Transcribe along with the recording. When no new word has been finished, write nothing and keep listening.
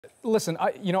Listen,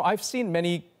 I've seen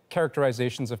many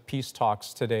characterizations of peace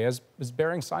talks today as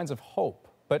bearing signs of hope.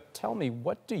 But tell me,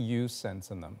 what do you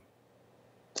sense in them?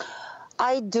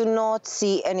 I do not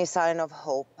see any sign of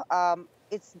hope.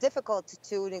 It's difficult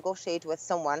to negotiate with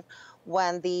someone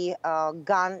when the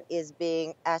gun is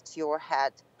being at your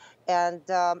head. And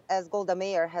as Golda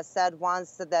Meir has said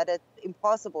once, that it's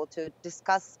impossible to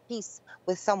discuss peace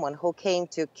with someone who came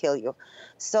to kill you.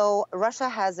 So Russia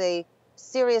has a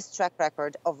serious track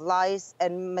record of lies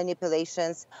and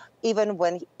manipulations, even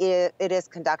when it is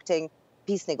conducting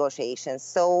peace negotiations.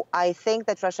 So I think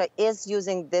that Russia is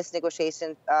using this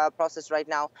negotiation process right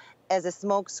now as a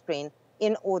smokescreen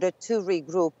in order to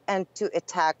regroup and to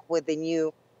attack with the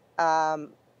new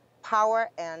power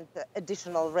and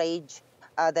additional rage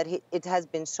that it has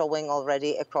been showing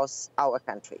already across our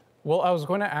country. Well, I was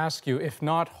going to ask you, if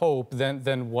not hope,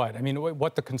 then what? I mean,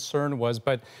 what the concern was,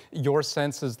 but your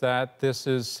sense is that this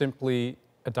is simply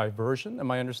a diversion? Am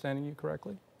I understanding you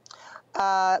correctly?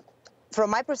 From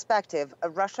my perspective,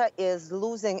 Russia is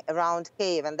losing around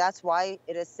Kyiv, and that's why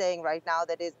it is saying right now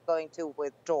that it's going to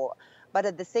withdraw. But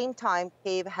at the same time,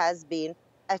 Kyiv has been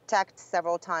attacked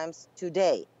several times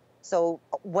today. So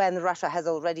when Russia has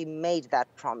already made that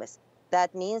promise,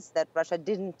 that means that Russia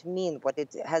didn't mean what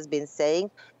it has been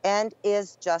saying and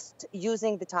is just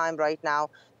using the time right now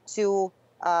to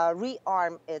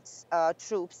rearm its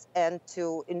troops and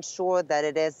to ensure that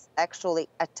it is actually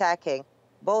attacking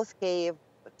both Kyiv,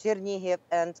 Chernihiv,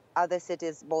 and other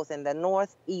cities, both in the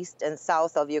north, east, and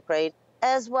south of Ukraine,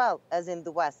 as well as in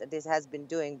the west, as it has been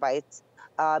doing by its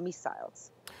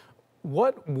missiles.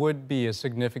 What would be a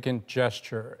significant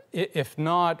gesture, if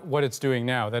not what it's doing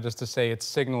now, that is to say it's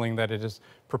signaling that it is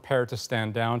prepared to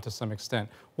stand down to some extent?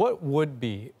 What would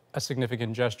be a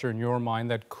significant gesture in your mind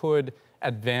that could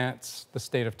advance the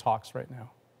state of talks right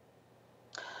now?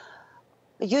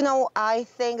 You know, I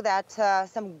think that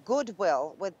some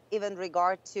goodwill with even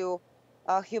regard to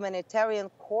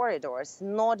humanitarian corridors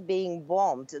not being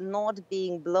bombed, not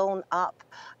being blown up,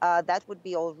 that would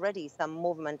be already some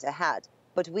movement ahead.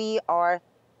 But we are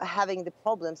having the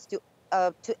problems to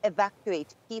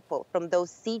evacuate people from those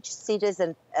siege cities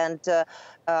and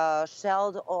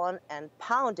shelled on and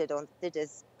pounded on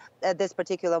cities at this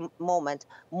particular moment.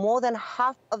 More than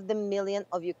 500,000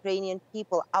 of Ukrainian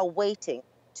people are waiting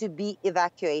to be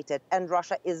evacuated, and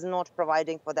Russia is not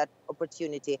providing for that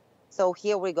opportunity. So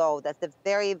here we go. That's a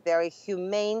very, very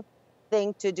humane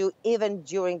thing to do, even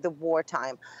during the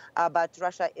wartime. But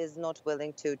Russia is not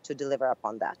willing to deliver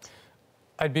upon that.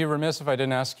 I'd be remiss if I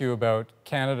didn't ask you about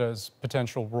Canada's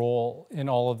potential role in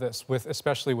all of this,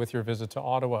 especially with your visit to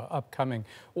Ottawa upcoming.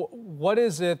 What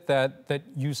is it that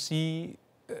you see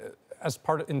as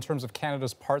part, in terms of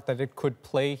Canada's part, that it could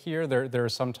play here? There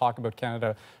is some talk about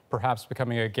Canada perhaps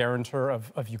becoming a guarantor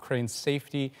of Ukraine's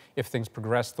safety if things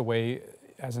progress the way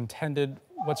as intended.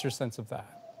 What's your sense of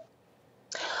that?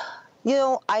 You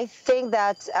know, I think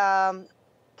that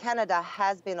Canada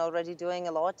has been already doing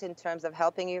a lot in terms of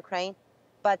helping Ukraine,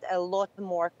 but a lot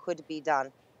more could be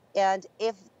done. And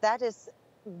if that is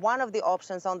one of the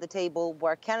options on the table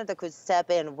where Canada could step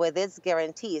in with its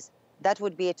guarantees, that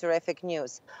would be a terrific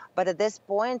news. But at this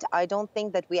point, I don't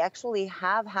think that we actually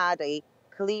have had a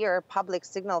clear public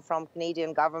signal from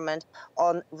Canadian government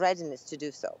on readiness to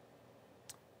do so.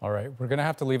 All right, we're going to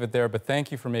have to leave it there, but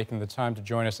thank you for making the time to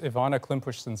join us. Ivanna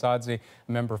Klympush-Tsintsadze,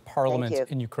 a member of parliament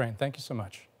in Ukraine. Thank you so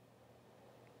much.